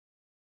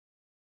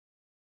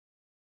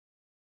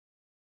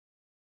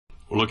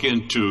We'll look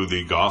into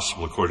the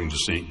Gospel according to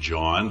St.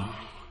 John,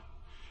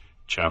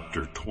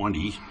 chapter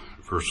 20,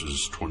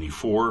 verses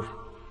 24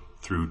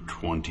 through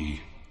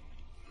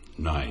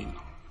 29.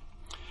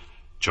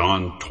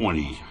 John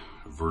 20,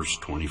 verse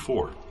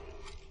 24.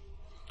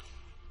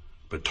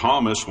 But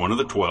Thomas, one of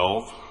the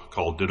 12,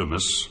 called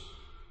Didymus,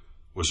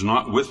 was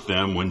not with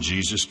them when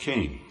Jesus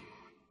came.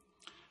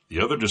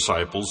 The other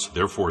disciples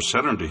therefore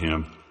said unto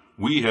him,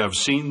 We have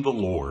seen the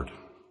Lord.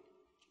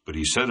 But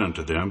he said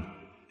unto them,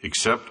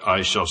 Except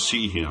I shall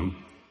see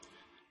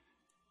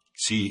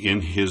in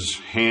his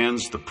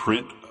hands the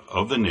print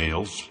of the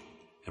nails,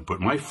 and put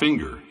my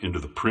finger into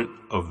the print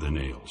of the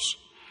nails,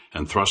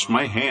 and thrust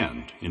my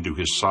hand into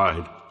his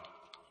side,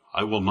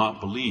 I will not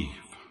believe.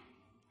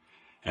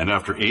 And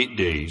after 8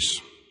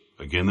 days,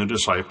 again the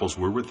disciples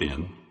were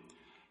within,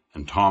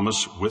 and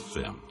Thomas with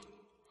them.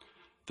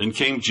 Then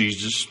came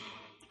Jesus,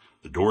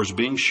 the doors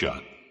being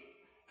shut,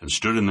 and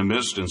stood in the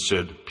midst, and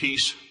said,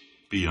 Peace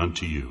be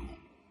unto you.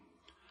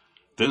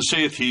 Then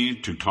saith he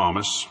to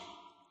Thomas,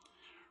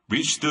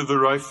 Reach thither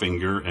thy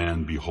finger,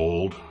 and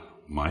behold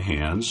my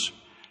hands,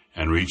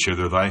 and reach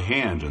hither thy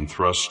hand, and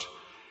thrust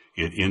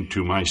it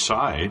into my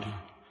side,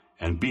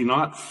 and be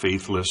not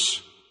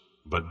faithless,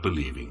 but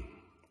believing.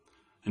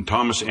 And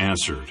Thomas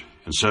answered,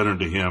 and said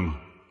unto him,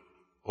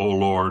 O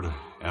Lord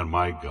and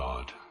my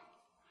God.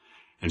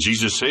 And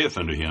Jesus saith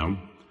unto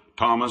him,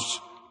 Thomas,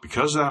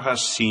 because thou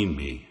hast seen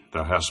me,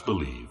 thou hast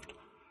believed.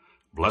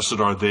 Blessed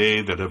are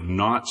they that have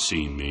not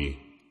seen me,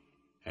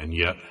 and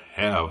yet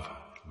have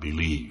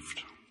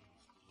believed.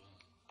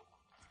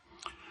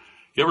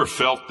 You ever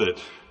felt that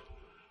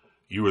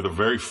you were the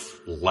very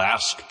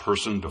last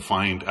person to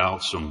find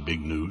out some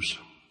big news?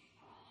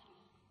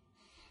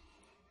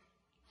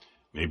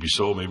 Maybe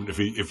so. Maybe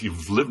if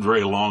you've lived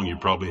very long, you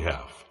probably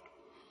have.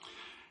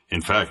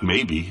 In fact,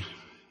 maybe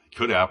it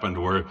could happen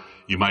to where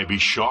you might be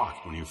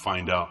shocked when you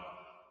find out.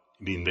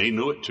 I mean, they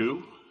knew it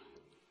too.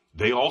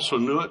 They also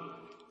knew it.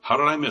 How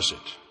did I miss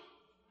it?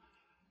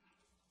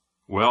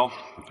 Well,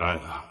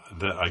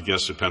 I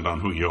guess it depends on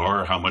who you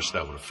are, how much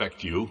that would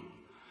affect you.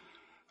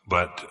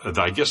 But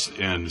I guess,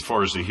 and as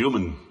far as the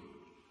human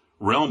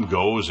realm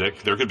goes,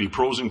 there could be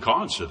pros and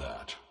cons to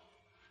that.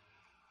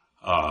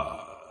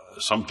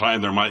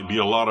 Sometimes there might be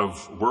a lot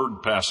of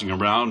word passing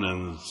around,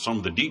 and some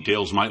of the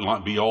details might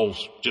not be all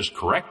just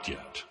correct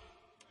yet.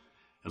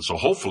 And so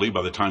hopefully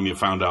by the time you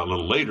found out a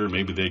little later,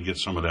 maybe they'd get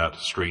some of that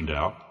straightened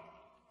out.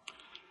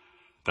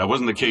 That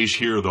wasn't the case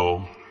here,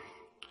 though.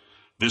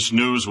 This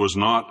news was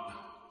not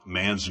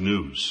man's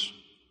news,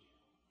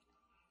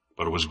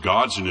 but it was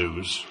God's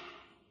news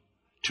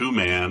to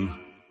man,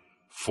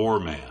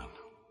 for man.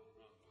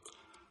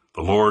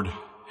 The Lord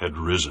had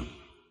risen.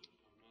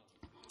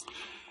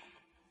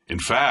 In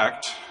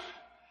fact,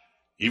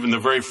 even the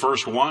very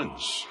first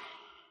ones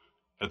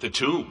at the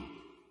tomb,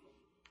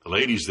 the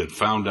ladies that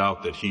found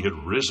out that he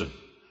had risen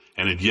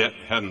and had yet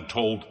hadn't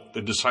told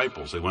the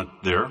disciples, they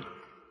went there.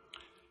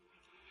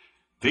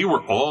 They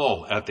were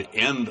all at the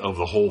end of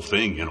the whole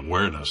thing in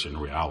awareness, in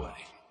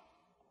reality.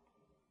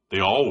 They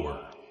all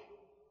were.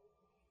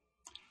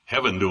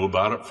 Heaven knew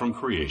about it from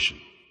creation.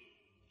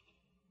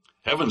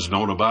 Heaven's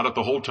known about it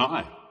the whole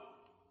time.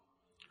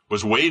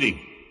 Was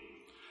waiting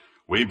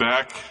way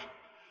back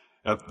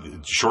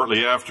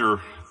shortly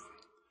after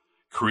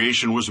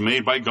creation was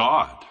made by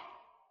God.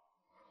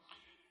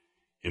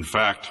 In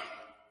fact,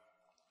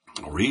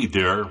 I'll read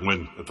there,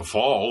 when at the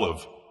fall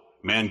of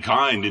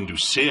mankind into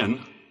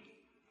sin,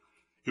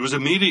 it was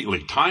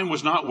immediately, time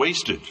was not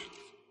wasted.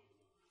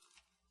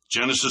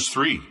 Genesis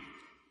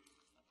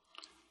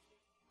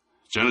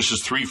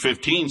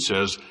 3:15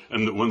 says,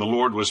 and when the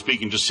Lord was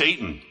speaking to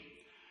Satan,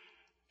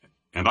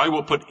 and I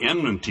will put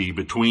enmity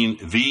between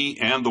thee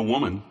and the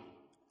woman,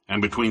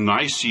 and between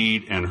thy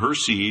seed and her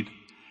seed,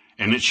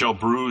 and it shall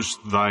bruise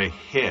thy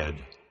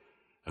head,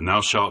 and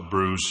thou shalt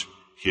bruise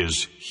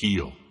his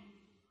heel.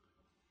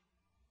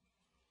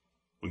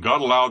 When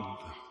God allowed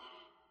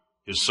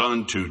his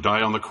son to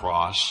die on the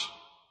cross,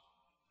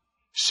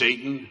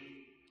 Satan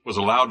was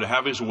allowed to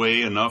have his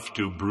way enough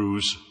to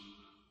bruise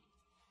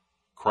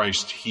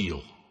Christ's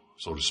heel,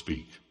 so to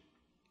speak.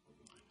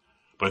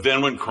 But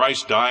then when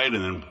Christ died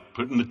and then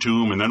put in the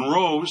tomb and then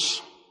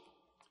rose,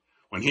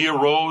 when he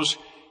arose,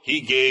 he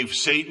gave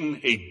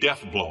Satan a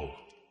death blow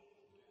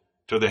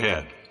to the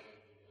head.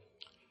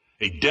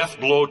 A death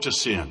blow to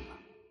sin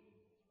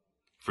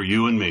for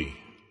you and me.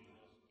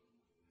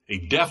 A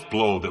death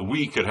blow that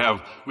we could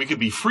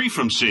be free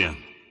from sin.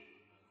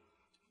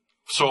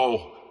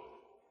 So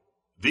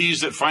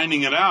these that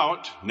finding it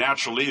out,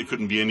 naturally, it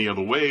couldn't be any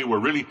other way,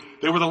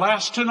 they were the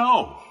last to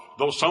know,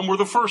 though some were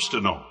the first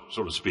to know,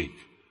 so to speak.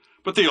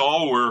 But they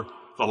all were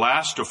the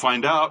last to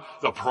find out.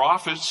 The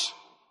prophets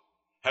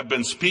have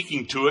been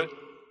speaking to it,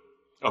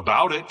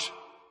 about it,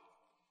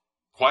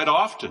 quite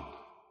often,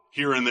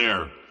 here and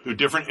there, through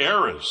different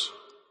eras.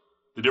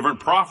 The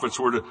different prophets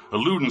were to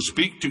allude and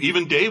speak to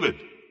even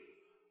David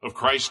of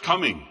Christ's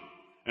coming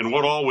and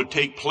what all would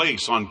take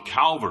place on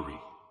Calvary.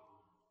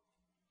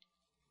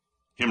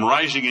 Him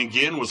rising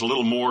again was a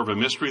little more of a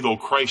mystery, though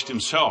Christ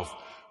himself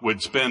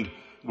would spend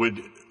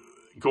would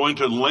go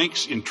into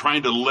lengths in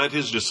trying to let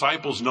his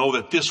disciples know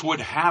that this would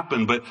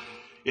happen, but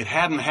it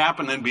hadn't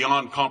happened and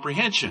beyond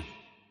comprehension.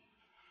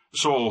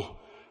 So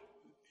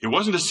it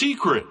wasn't a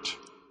secret.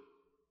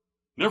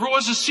 Never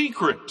was a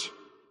secret.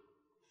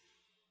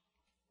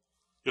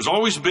 It's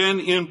always been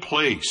in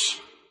place.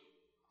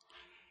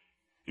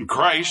 And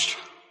Christ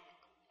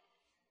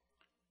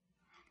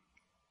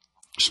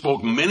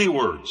spoke many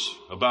words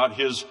about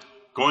his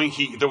going.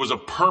 There was a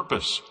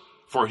purpose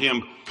for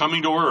him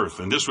coming to earth,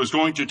 and this was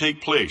going to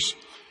take place.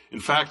 In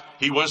fact,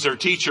 he was their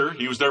teacher.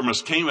 He was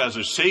came as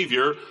a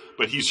savior,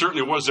 but he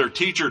certainly was their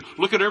teacher.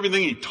 Look at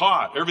everything he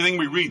taught, everything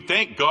we read.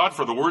 Thank God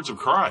for the words of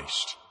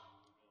Christ.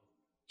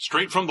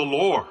 Straight from the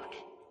Lord.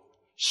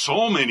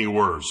 So many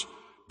words,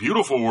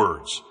 beautiful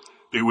words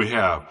that we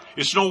have.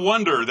 It's no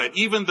wonder that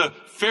even the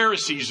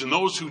Pharisees and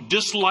those who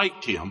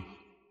disliked him,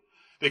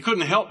 they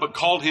couldn't help but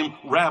called him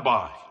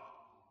rabbi.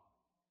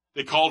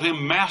 They called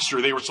him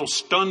master. They were so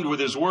stunned with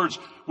his words,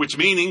 which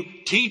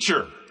meaning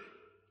teacher.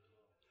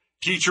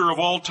 Teacher of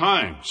all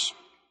times.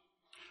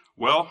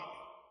 Well,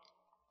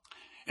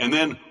 and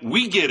then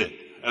we get it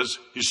as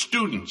his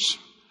students.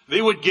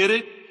 They would get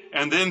it,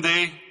 and then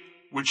they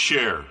would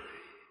share.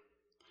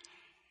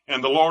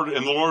 And the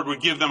Lord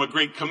would give them a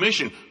great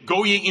commission.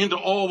 Go ye into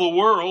all the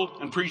world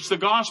and preach the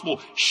gospel.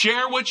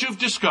 Share what you've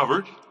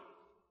discovered.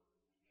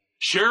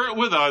 Share it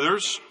with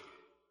others.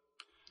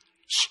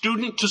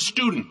 Student to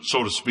student,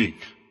 so to speak.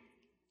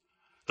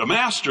 The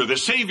master, the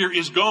savior,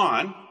 is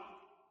gone.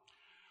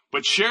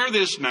 But share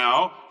this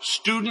now,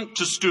 student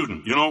to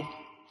student. You know,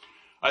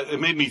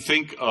 it made me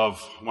think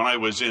of when I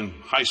was in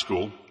high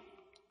school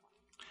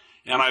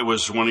and I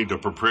was wanting to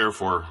prepare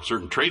for a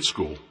certain trade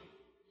school,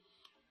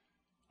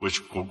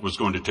 which was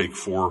going to take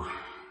 4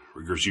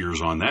 rigorous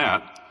years on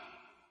that.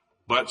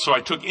 But so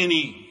I took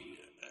any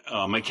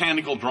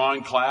mechanical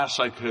drawing class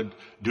I could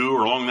do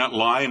or along that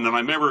line. And I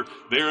remember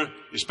there,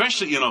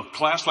 especially in a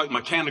class like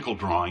mechanical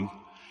drawing,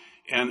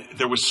 and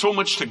there was so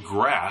much to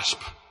grasp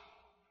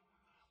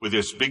with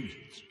this big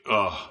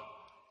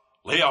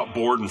layout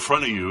board in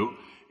front of you,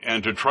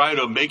 and to try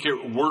to make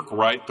it work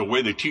right the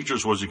way the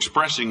teachers was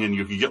expressing, and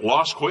you could get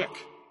lost quick.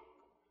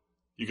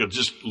 You could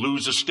just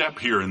lose a step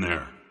here and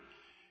there.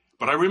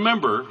 But I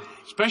remember,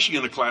 especially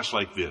in a class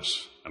like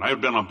this, and I had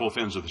been on both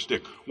ends of the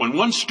stick, when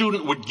one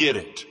student would get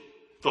it,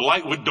 the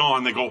light would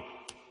dawn, they go,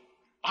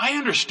 I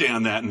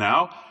understand that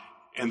now.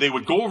 And they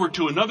would go over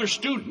to another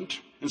student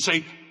and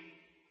say,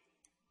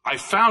 I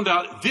found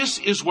out this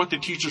is what the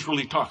teacher's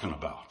really talking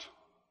about.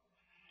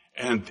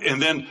 And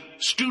then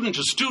student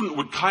to student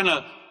would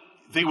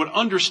they would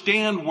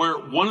understand where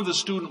one of the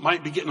student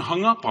might be getting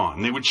hung up on.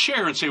 And they would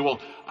share and say, well,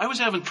 I was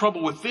having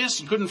trouble with this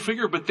and couldn't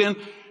figure, but then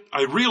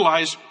I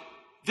realized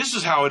this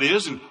is how it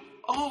is. And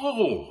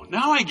oh,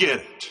 now I get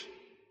it.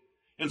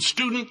 And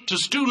student to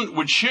student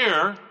would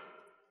share.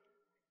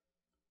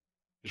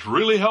 It's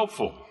really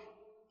helpful.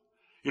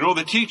 You know,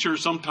 the teacher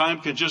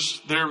sometimes can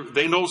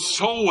they know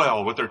so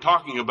well what they're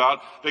talking about,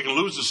 they can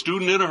lose the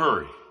student in a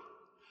hurry.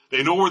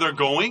 They know where they're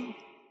going,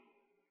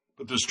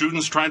 but the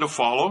student's trying to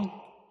follow.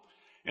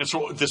 And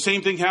so the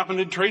same thing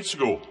happened in trade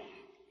school.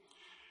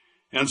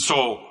 And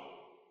so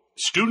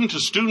student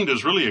to student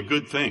is really a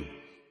good thing.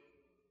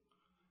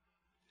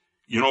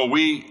 You know,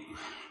 we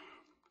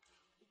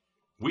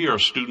are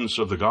students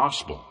of the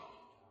gospel.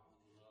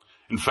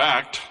 In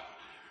fact,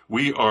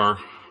 we are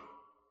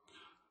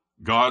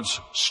God's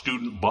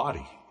student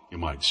body, you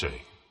might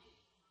say.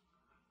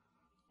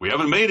 We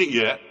haven't made it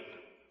yet.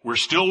 We're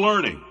still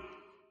learning.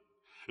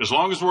 As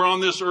long as we're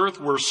on this earth,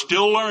 we're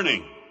still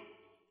learning.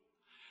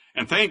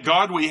 And thank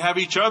God we have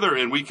each other,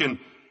 and we can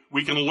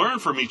learn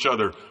from each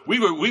other.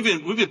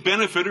 We've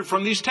benefited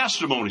from these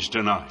testimonies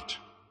tonight.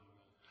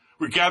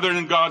 We're gathered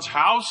in God's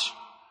house.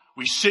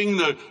 We sing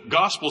the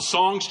gospel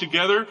songs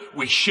together.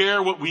 We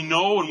share what we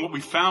know and what we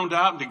found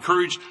out and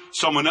encourage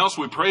someone else.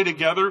 We pray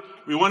together.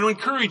 We want to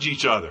encourage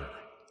each other.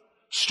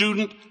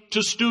 Student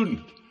to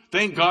student.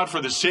 Thank God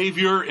for the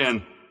Savior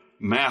and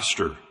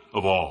Master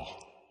of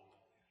all.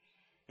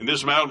 And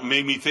this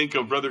made me think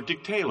of Brother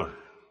Dick Taylor.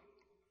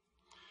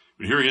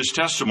 We hear his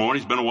testimony.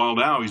 It's been a while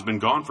now. He's been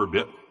gone for a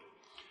bit.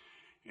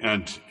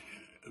 And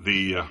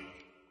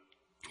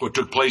what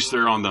took place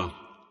there on the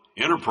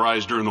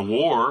Enterprise during the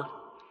war,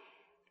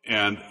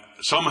 and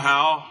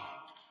somehow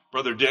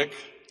Brother Dick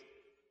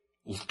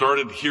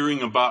started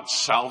hearing about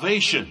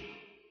salvation.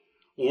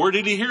 Where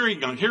did he hear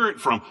it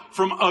from?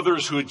 From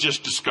others who had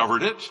just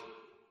discovered it.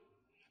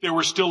 They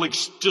were still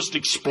just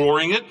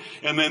exploring it,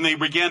 and then they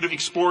began to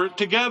explore it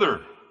together.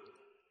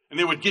 And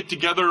they would get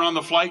together on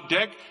the flight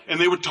deck,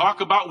 and they would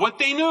talk about what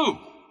they knew.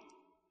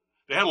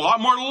 They had a lot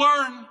more to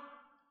learn,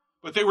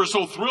 but they were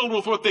so thrilled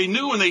with what they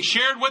knew, and they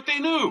shared what they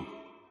knew.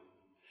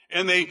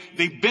 And they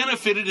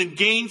benefited and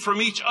gained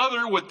from each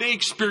other what they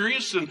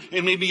experienced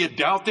and maybe a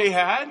doubt they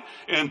had.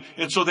 And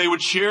so they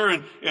would share,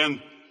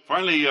 and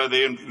finally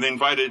they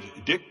invited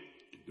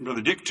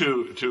Brother Dick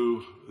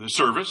to the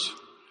service.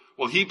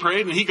 Well, he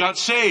prayed and he got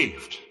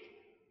saved.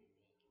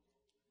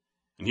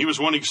 And he was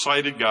one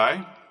excited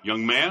guy,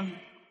 young man,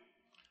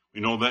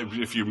 You know, that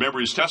if you remember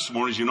his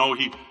testimonies, you know,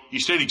 he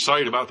stayed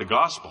excited about the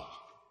gospel.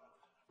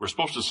 We're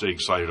supposed to stay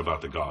excited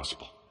about the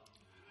gospel.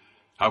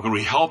 How can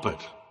we help it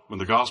when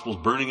the gospel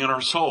is burning in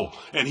our soul?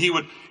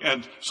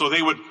 And so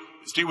they would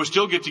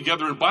still get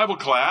together in Bible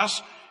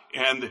class,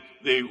 and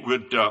they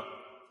would,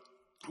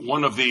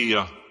 one of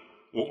the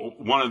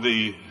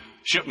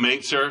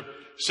shipmates there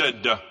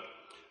said,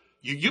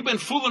 you've been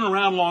fooling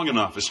around long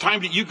enough. It's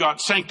time that you got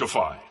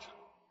sanctified.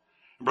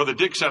 And Brother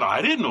Dick said,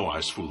 I didn't know I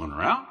was fooling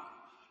around.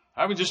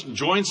 I was just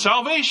enjoying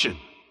salvation.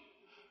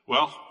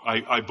 Well,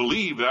 I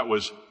believe that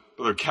was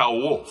Brother Cal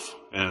Wolf.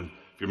 And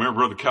if you remember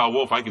Brother Cal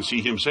Wolf, I can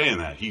see him saying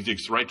that. He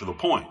gets right to the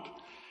point.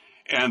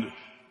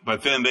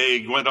 But then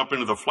they went up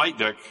into the flight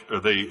deck, or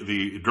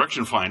the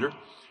direction finder,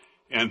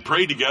 and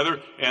prayed together,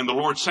 and the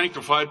Lord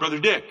sanctified Brother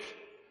Dick.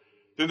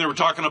 Then they were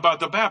talking about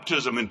the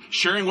baptism and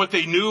sharing what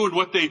they knew and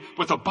what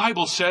the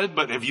Bible said,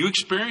 but have you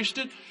experienced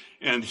it?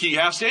 And he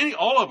asked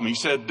all of them, he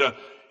said,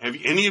 have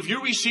any of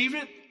you received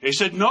it? They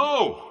said,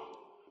 no,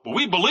 but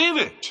we believe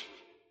it.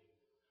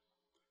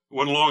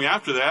 Went along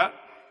after that.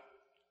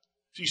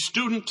 See,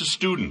 student to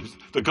student,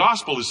 the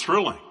gospel is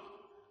thrilling.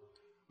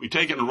 We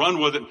take it and run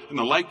with it, and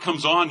the light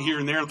comes on here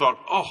and there, and thought,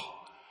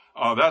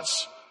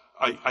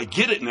 I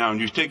get it now. And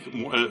you take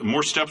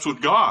more steps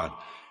with God.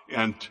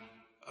 And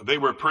they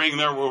were praying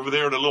over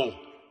there at a little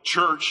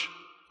church,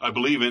 I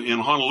believe, in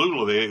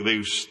Honolulu.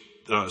 They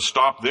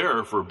stopped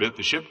there for a bit.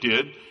 The ship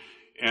did.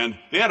 And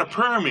they had a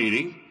prayer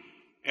meeting,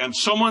 and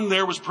someone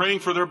there was praying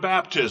for their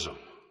baptism.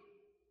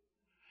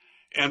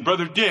 And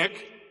Brother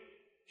Dick,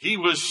 he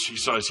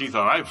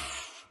thought,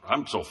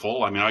 I'm so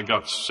full. I mean, I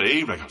got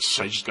saved. I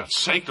just got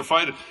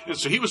sanctified. And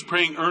so he was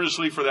praying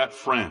earnestly for that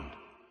friend,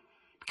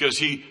 because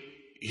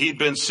he'd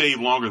been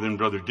saved longer than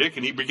Brother Dick.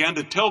 And he began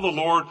to tell the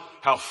Lord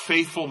how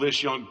faithful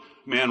this young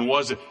man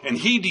was. And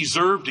he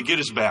deserved to get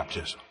his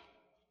baptism.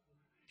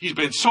 He's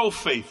been so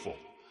faithful,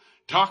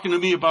 talking to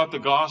me about the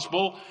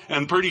gospel.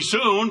 And pretty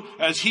soon,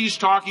 as he's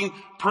talking,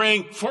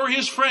 praying for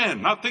his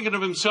friend, not thinking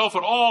of himself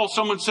at all,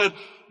 someone said,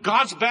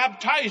 God's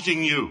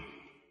baptizing you.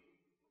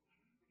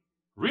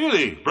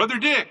 Really, Brother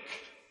Dick?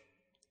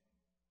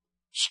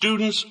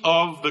 Students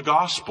of the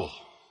gospel,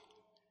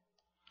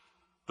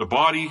 the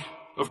body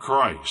of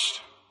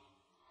Christ.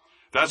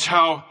 That's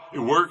how it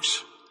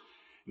works.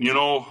 You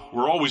know,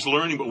 we're always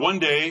learning, but one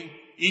day,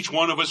 each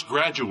one of us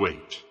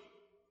graduate.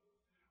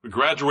 We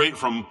graduate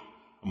from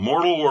a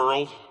mortal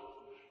world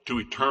to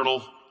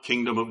eternal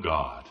kingdom of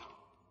God.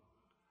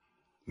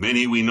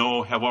 Many we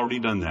know have already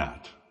done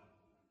that.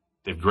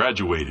 They've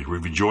graduated.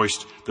 We've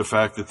rejoiced the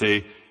fact that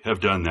they have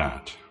done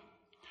that.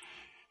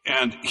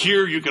 And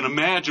here you can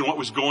imagine what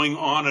was going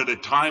on at a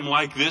time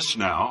like this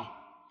now.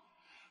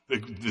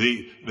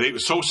 They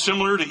so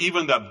similar to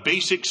even the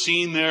basic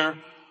scene there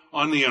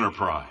on the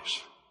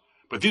Enterprise.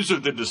 But these are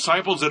the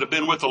disciples that have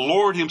been with the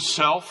Lord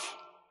himself,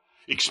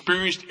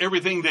 experienced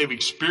everything they've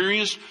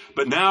experienced.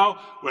 But now,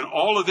 when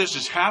all of this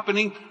is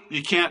happening,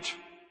 you can't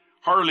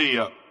hardly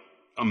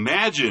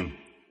imagine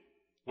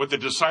what the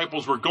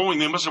disciples were going.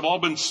 They must have all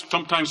been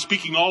sometimes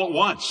speaking all at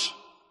once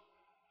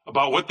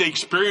about what they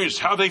experienced,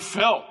 how they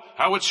felt,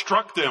 how it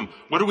struck them.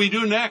 What do we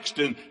do next?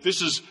 And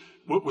this is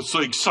what was the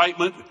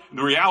excitement.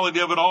 The reality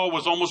of it all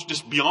was almost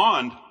just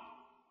beyond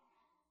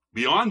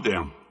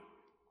them.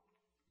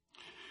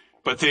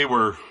 But they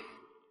were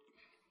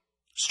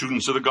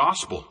students of the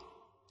gospel,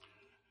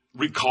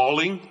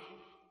 recalling,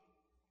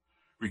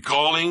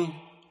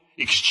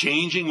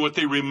 exchanging what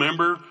they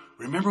remember.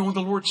 Remember when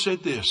the Lord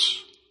said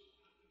this?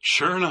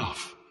 Sure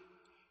enough,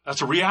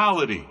 that's a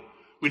reality.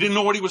 We didn't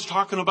know what he was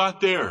talking about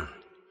there.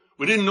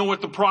 We didn't know what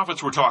the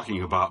prophets were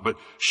talking about, but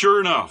sure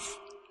enough,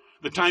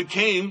 the time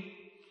came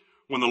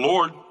when the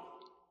Lord,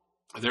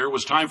 there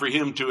was time for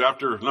him to,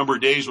 after a number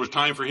of days, was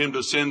time for him to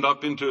ascend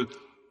up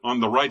on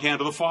the right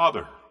hand of the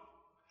Father.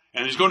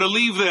 And he's going to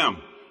leave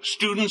them,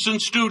 students and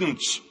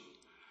students.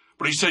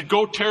 But he said,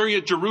 go tarry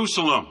at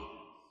Jerusalem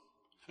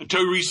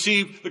until you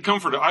receive the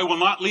Comforter. I will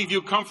not leave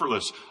you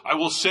comfortless. I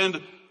will send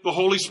the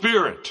Holy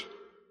Spirit,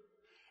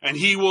 and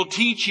he will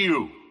teach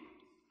you.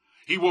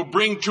 He will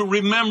bring to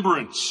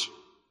remembrance.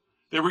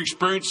 They were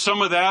experiencing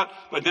some of that,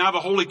 but now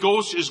the Holy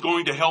Ghost is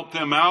going to help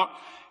them out.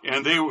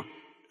 And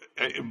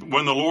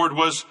when the Lord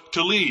was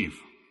to leave.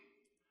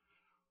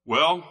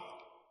 Well,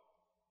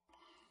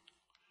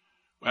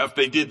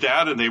 after they did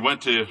that and they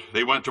went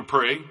to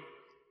pray.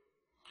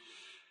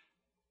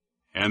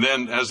 And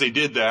then as they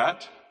did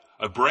that,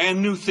 a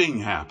brand new thing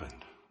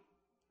happened.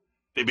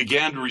 They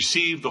began to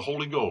receive the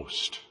Holy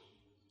Ghost.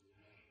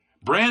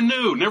 Brand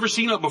new, never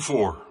seen it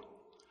before.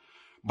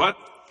 But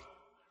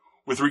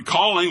with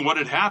recalling what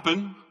had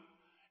happened,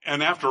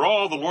 and after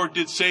all, the Lord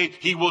did say,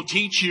 he will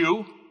teach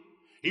you,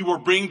 he will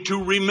bring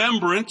to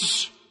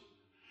remembrance.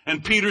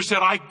 And Peter said,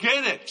 I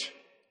get it.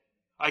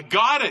 I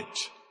got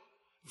it.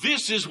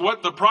 This is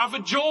what the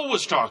prophet Joel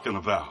was talking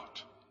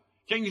about.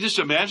 Can you just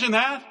imagine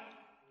that?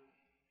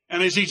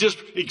 And as he just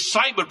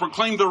excitement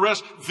proclaimed the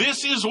rest,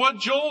 this is what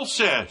Joel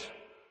said.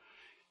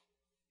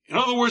 In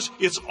other words,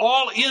 it's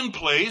all in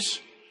place.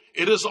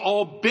 It has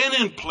all been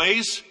in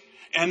place.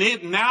 And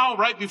it now,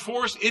 right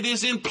before us, it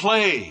is in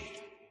play.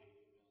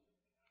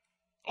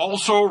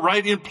 Also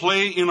right in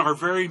play in our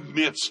very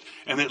midst.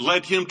 And it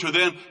led him to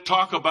then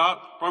talk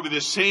about probably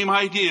the same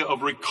idea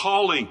of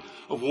recalling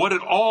of what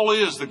it all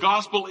is. The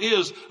gospel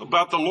is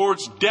about the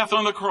Lord's death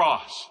on the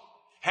cross.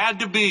 Had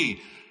to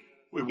be.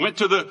 We went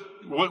to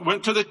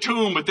the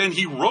tomb, but then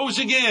he rose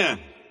again.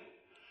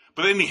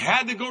 But then he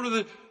had to go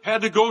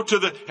to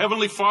the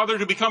Heavenly Father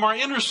to become our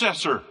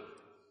intercessor.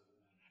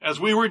 As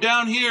we were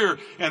down here,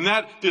 and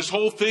this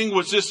whole thing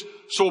was just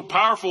so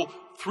powerful,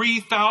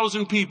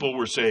 3,000 people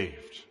were saved.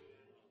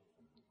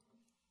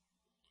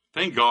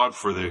 Thank God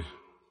for the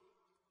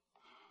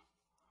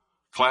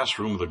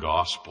classroom of the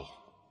gospel.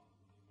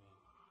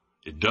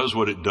 It does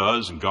what it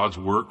does, and God's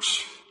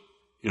works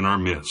in our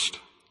midst.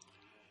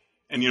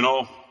 And you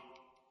know,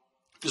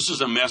 this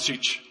is a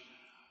message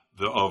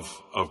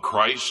of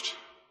Christ,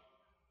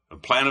 a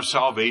plan of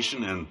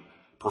salvation, and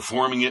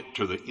performing it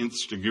to the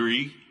nth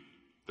degree,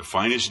 the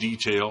finest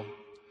detail.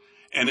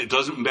 And it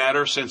doesn't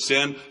matter since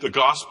then, the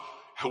gospel,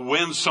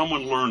 when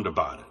someone learned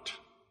about it.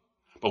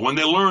 But when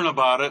they learn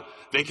about it,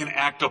 they can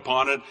act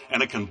upon it,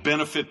 and it can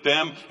benefit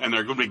them, and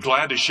they're going to be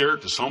glad to share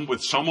it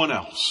with someone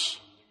else.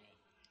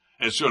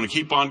 And it's going to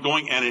keep on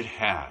going, and it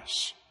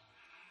has.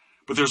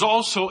 But there's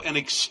also an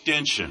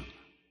extension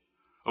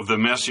of the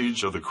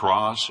message of the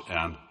cross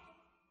and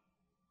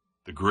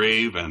the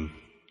grave and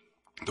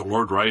the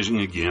Lord rising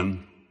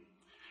again.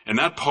 And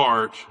that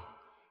part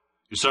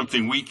is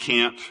something we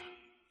can't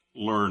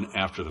learn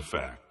after the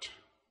fact.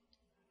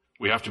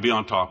 We have to be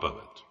on top of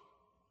it.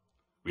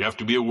 We have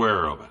to be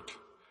aware of it.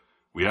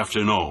 We have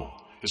to know.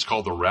 It's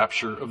called the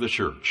rapture of the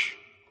church.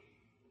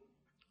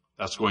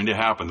 That's going to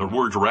happen. The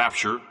word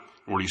rapture,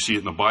 where you see it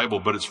in the Bible,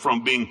 but it's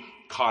from being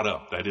caught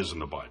up. That is in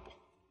the Bible.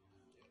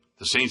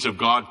 The saints of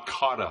God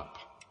caught up.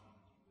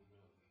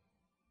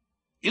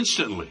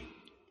 Instantly.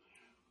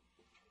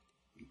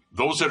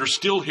 Those that are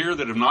still here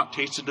that have not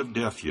tasted of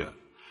death yet.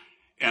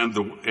 And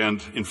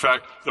in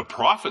fact, the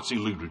prophets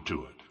alluded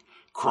to it.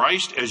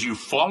 Christ, as you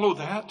follow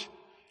that,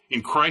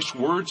 in Christ's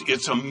words,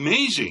 it's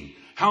amazing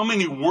how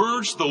many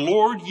words the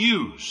Lord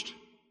used.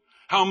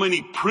 How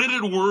many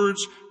printed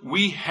words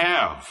we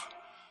have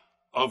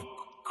of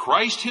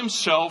Christ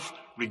himself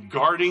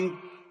regarding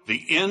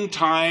the end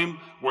time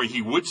where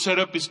he would set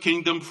up his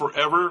kingdom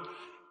forever,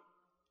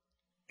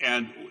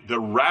 and the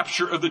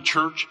rapture of the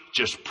church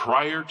just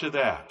prior to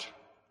that.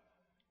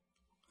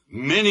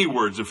 Many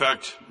words. In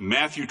fact,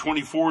 Matthew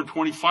 24 and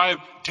 25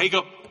 take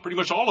up pretty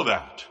much all of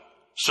that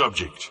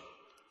subject.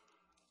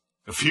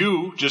 A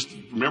few, just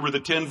remember the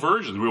 10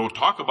 virgins. We won't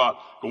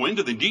go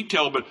into the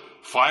detail, but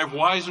 5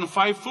 wise and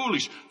 5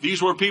 foolish.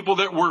 These were people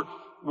that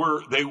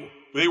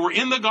they were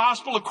in the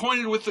gospel,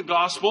 acquainted with the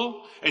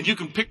gospel, and you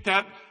can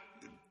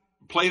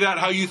play that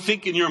how you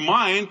think in your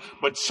mind,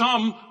 but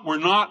some were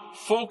not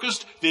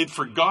focused. They'd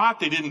forgot.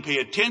 They didn't pay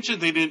attention.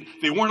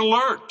 They weren't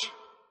alert.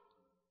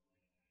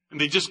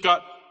 And they just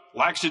got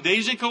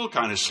lackadaisical,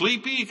 kind of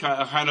sleepy,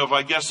 kind of,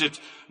 I guess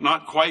it's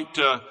not quite,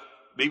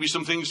 maybe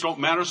some things don't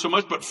matter so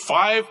much, but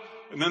 5,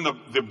 and then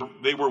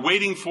they were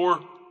waiting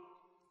for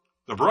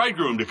the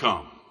bridegroom to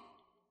come,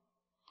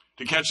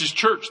 to catch his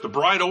church, the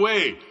bride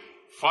away.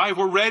 5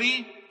 were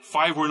ready,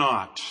 5 were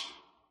not.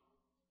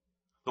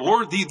 The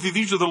Lord,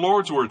 these are the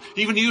Lord's words.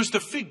 He even used the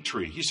fig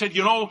tree. He said,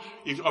 you know,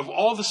 of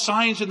all the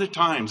signs and the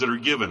times that are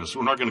given us,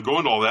 we're not going to go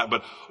into all that,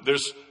 but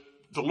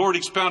the Lord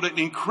expounded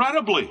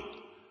incredibly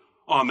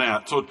on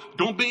that. So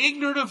don't be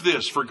ignorant of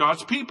this for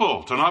God's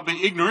people, to not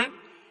be ignorant.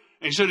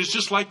 And he said, it's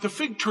just like the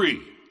fig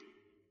tree.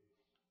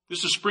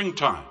 This is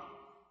springtime.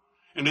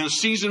 And in a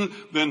season,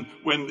 then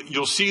when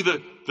you'll see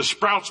the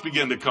sprouts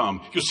begin to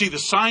come, you'll see the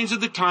signs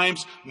of the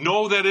times,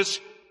 know that it's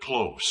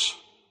close.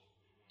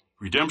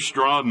 Redemption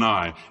draweth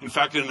nigh. In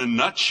fact, in a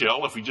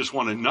nutshell, if we just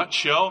want a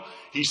nutshell,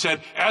 he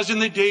said, as in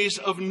the days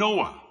of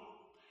Noah.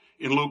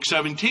 In Luke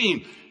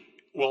 17,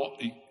 well,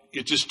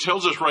 it just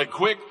tells us right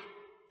quick,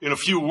 in a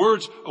few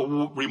words, a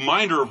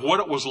reminder of what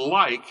it was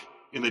like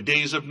in the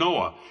days of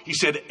Noah. He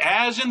said,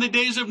 as in the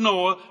days of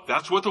Noah,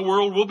 that's what the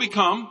world will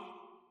become.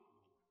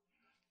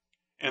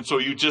 And so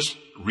you just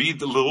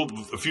read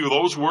a few of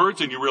those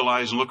words and you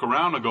realize and look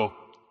around and go,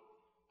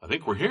 I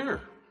think we're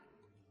here.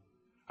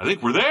 I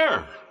think we're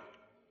there.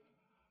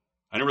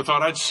 I never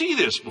thought I'd see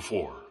this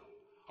before.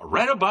 I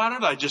read about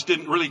it. I just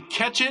didn't really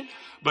catch it.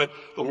 But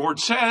the Lord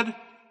said,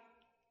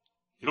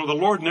 the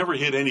Lord never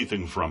hid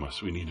anything from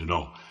us. We need to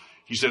know.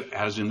 He said,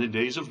 as in the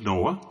days of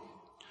Noah.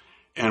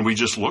 And we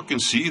just look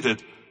and see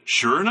that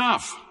sure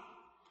enough.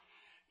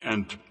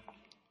 And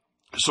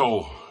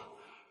so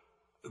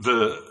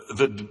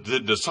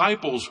the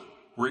disciples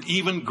were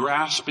even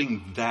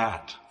grasping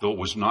that, though it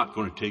was not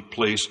going to take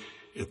place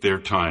at their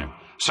time.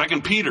 2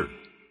 Peter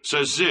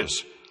says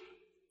this.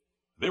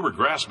 They were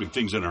grasping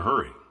things in a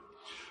hurry.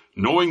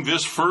 Knowing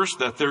this first,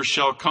 that there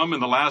shall come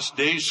in the last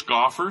days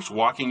scoffers,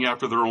 walking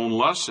after their own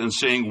lusts, and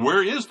saying,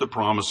 where is the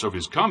promise of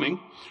his coming?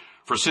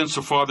 For since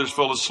the fathers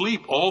fell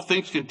asleep, all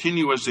things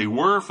continue as they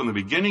were from the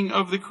beginning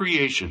of the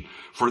creation.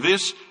 For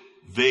this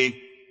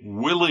they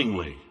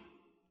willingly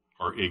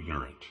are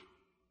ignorant.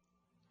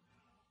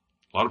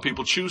 A lot of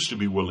people choose to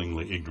be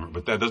willingly ignorant,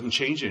 but that doesn't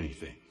change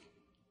anything.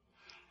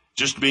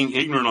 Just being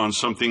ignorant on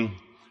something,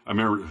 I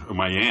remember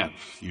my aunt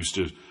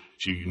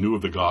she knew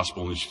of the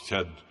gospel, and she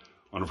had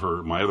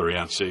my other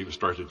aunts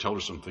started to tell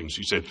her some things.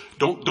 She said,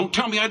 don't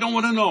tell me, I don't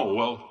want to know.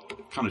 Well,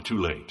 kind of too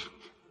late.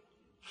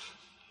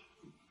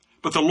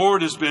 But the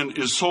Lord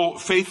is so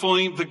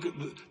faithfully,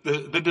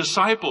 the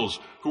disciples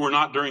who were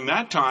not during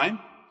that time,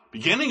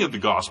 beginning of the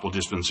gospel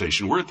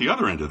dispensation, we're at the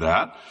other end of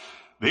that.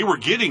 They were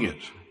getting it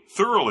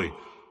thoroughly.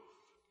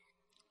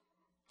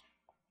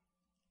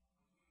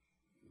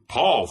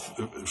 Paul,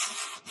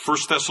 1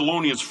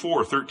 Thessalonians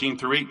 4, 13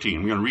 through 18.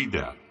 I'm going to read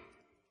that.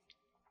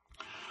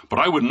 But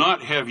I would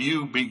not have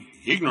you be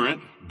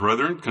ignorant,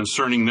 brethren,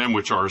 concerning them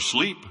which are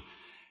asleep,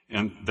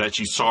 and that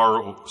ye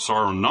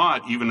sorrow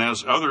not, even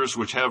as others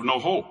which have no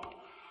hope.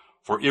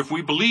 For if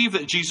we believe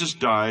that Jesus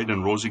died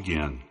and rose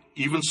again,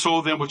 even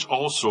so them which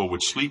also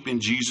which sleep in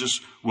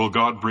Jesus will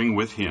God bring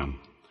with him.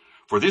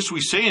 For this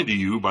we say unto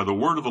you by the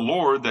word of the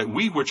Lord, that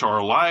we which are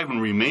alive and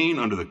remain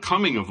unto the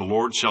coming of the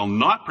Lord shall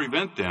not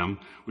prevent them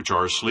which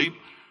are asleep.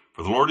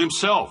 For the Lord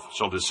himself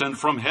shall descend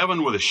from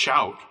heaven with a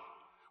shout,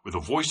 with the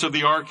voice of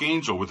the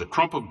archangel, with the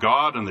trump of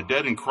God, and the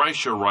dead in Christ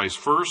shall rise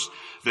first.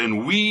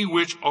 Then we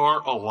which are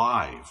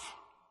alive,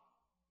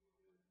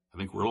 I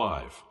think we're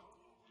alive,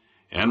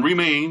 and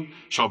remain,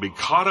 shall be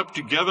caught up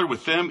together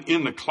with them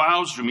in the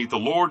clouds to meet the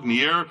Lord in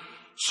the air.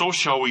 So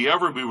shall we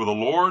ever be with the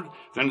Lord.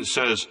 Then it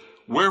says,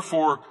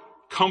 wherefore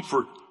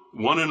comfort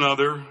one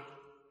another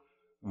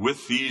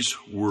with these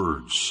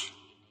words.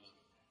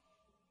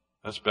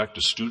 That's back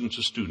to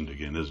student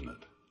again, isn't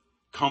it?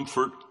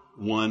 Comfort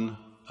one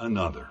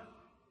another.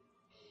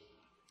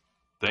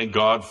 Thank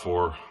God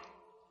for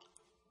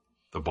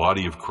the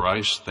body of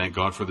Christ. Thank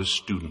God for the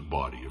student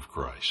body of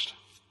Christ.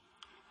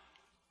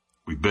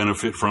 We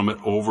benefit from it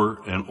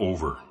over and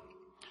over.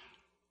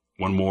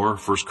 One more,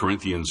 1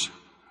 Corinthians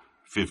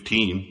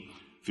 15,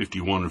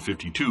 51 and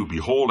 52.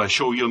 Behold, I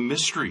show you a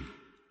mystery.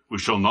 We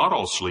shall not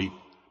all sleep,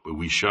 but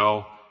we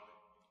shall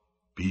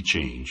be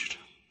changed.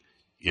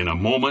 In a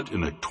moment,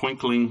 in the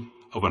twinkling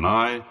of an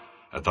eye,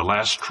 at the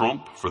last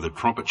trump, for the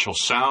trumpet shall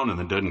sound, and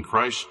the dead in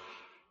Christ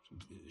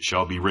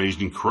shall be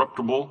raised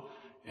incorruptible,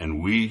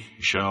 and we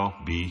shall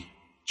be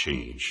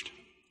changed.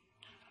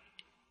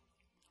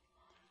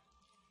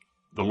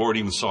 The Lord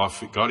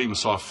God even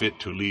saw fit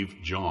to leave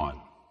John,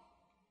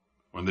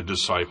 one of the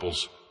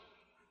disciples,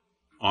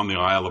 on the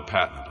Isle of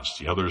Patmos.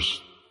 The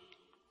others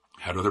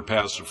had other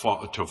paths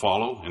to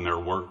follow in their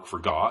work for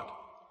God.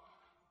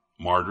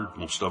 Martyred,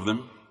 most of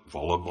them,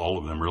 all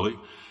of them really.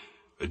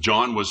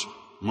 John was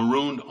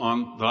marooned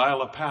on the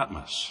Isle of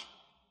Patmos.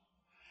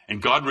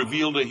 And God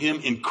revealed to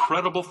him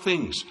incredible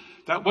things.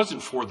 That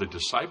wasn't for the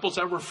disciples,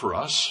 that were for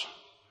us.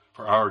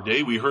 For our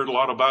day, we heard a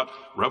lot about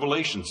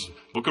Revelations,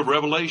 book of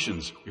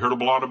Revelations. We heard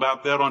a lot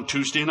about that on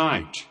Tuesday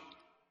night.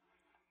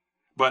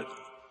 But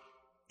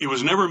it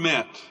was never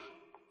meant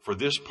for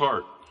this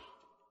part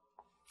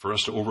for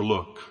us to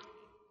overlook.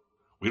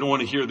 We don't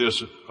want to hear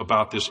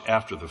about this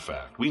after the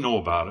fact. We know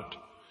about it.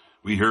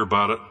 We hear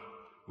about it.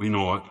 We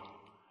know it.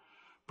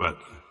 But,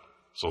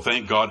 so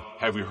thank God.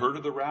 Have you heard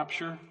of the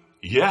rapture?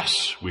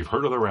 Yes, we've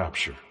heard of the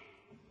rapture.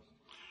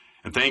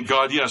 And thank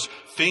God, yes,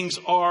 things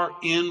are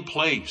in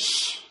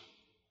place.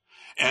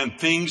 And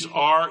things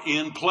are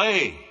in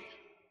play.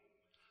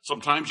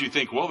 Sometimes you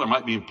think, well, there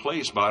might be in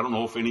place, but I don't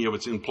know if any of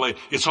it's in play.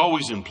 It's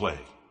always in play.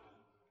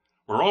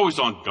 We're always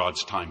on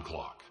God's time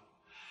clock.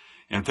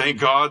 And thank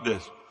God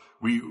that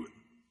we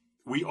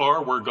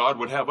are where God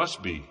would have us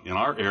be in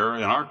our era,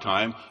 in our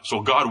time.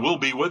 So God will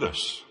be with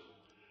us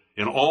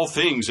in all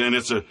things. And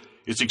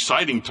it's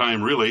exciting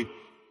time, really.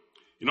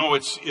 You know,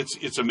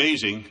 it's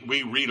amazing.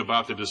 We read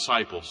about the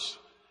disciples,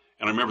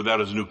 and I remember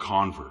that as a new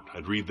convert.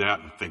 I'd read that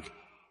and think,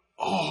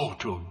 oh,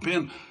 to have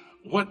been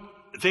what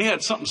they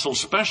had something so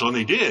special, and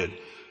they did,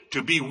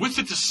 to be with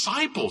the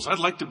disciples. I'd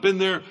like to have been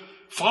there,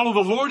 follow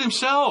the Lord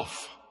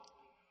himself.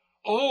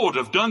 Oh, to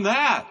have done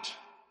that.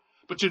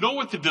 But you know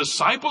what the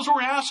disciples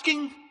were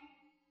asking?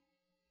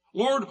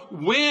 Lord,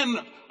 when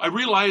they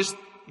realize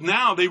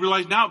now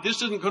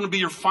this isn't going to be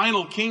your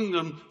final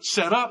kingdom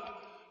set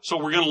up, so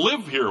we're going to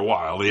live here a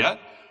while yet.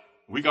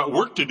 We got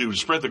work to do to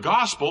spread the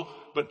gospel,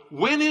 but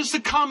when is the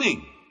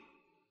coming?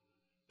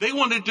 They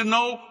wanted to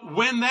know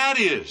when that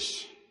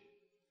is.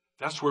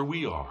 That's where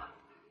we are.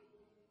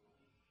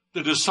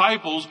 The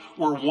disciples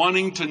were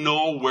wanting to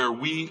know where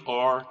we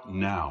are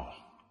now.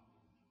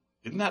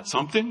 Isn't that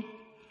something?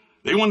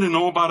 They wanted to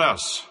know about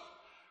us,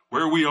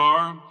 where we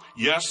are.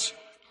 Yes,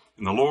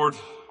 in the Lord,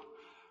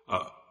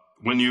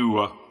 when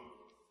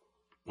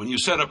you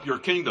set up your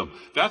kingdom,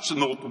 that's in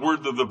the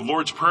word of the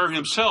Lord's Prayer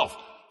himself.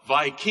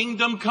 Thy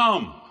kingdom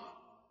come.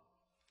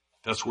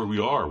 That's where we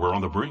are. We're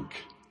on the brink.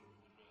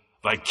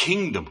 Thy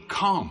kingdom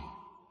come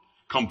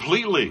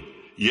completely.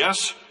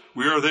 Yes,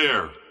 we are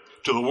there.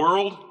 To the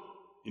world,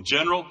 in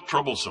general,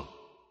 troublesome.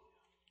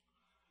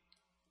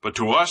 But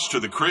to us, to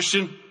the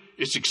Christian,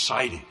 it's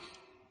exciting.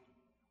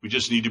 We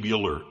just need to be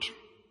alert.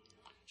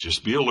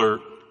 Just be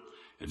alert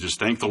and just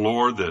thank the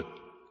Lord that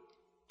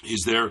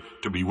he's there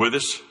to be with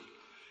us.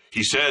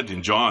 He said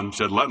in John,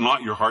 said, let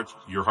not your hearts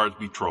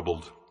be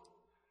troubled.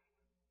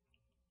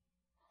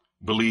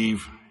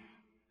 Believe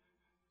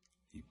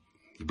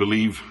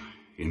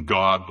in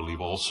God, believe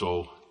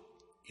also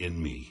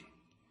in me.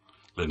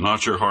 Let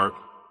not your heart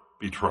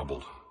be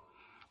troubled.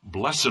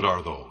 Blessed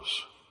are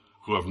those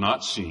who have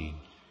not seen,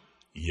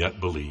 yet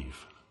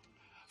believe.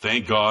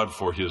 Thank God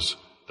for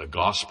the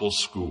gospel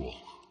school.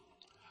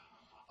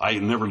 I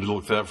never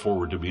looked that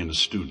forward to being a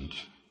student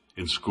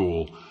in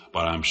school,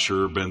 but I'm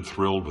sure been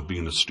thrilled with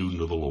being a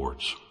student of the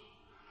Lord's.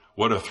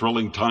 What a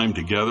thrilling time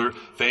together.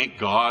 Thank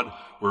God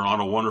we're on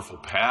a wonderful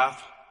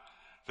path.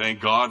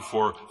 Thank God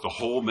for the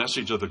whole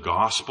message of the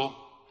gospel.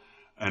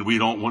 And we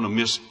don't want to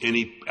miss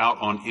out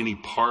on any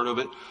part of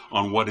it,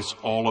 on what it's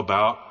all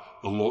about.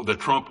 The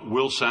trump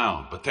will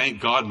sound. But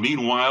thank God,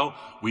 meanwhile,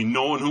 we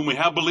know in whom we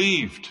have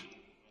believed.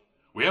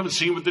 We haven't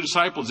seen what the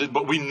disciples did,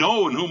 but we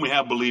know in whom we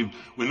have believed.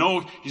 We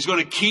know he's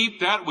going to keep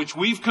that which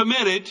we've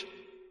committed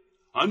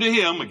unto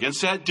him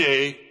against that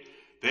day.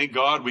 Thank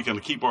God we can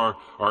keep our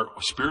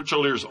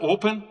spiritual ears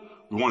open.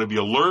 We want to be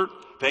alert.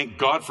 Thank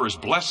God for his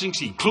blessings.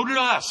 He included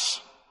us.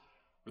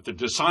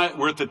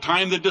 We're at the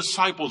time the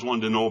disciples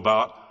wanted to know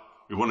about.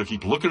 We want to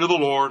keep looking to the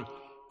Lord.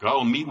 God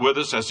will meet with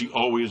us as he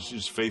always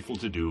is faithful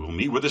to do. He'll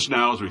meet with us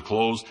now as we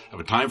close. Have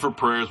a time for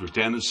prayer as we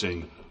stand and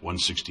sing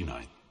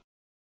 169.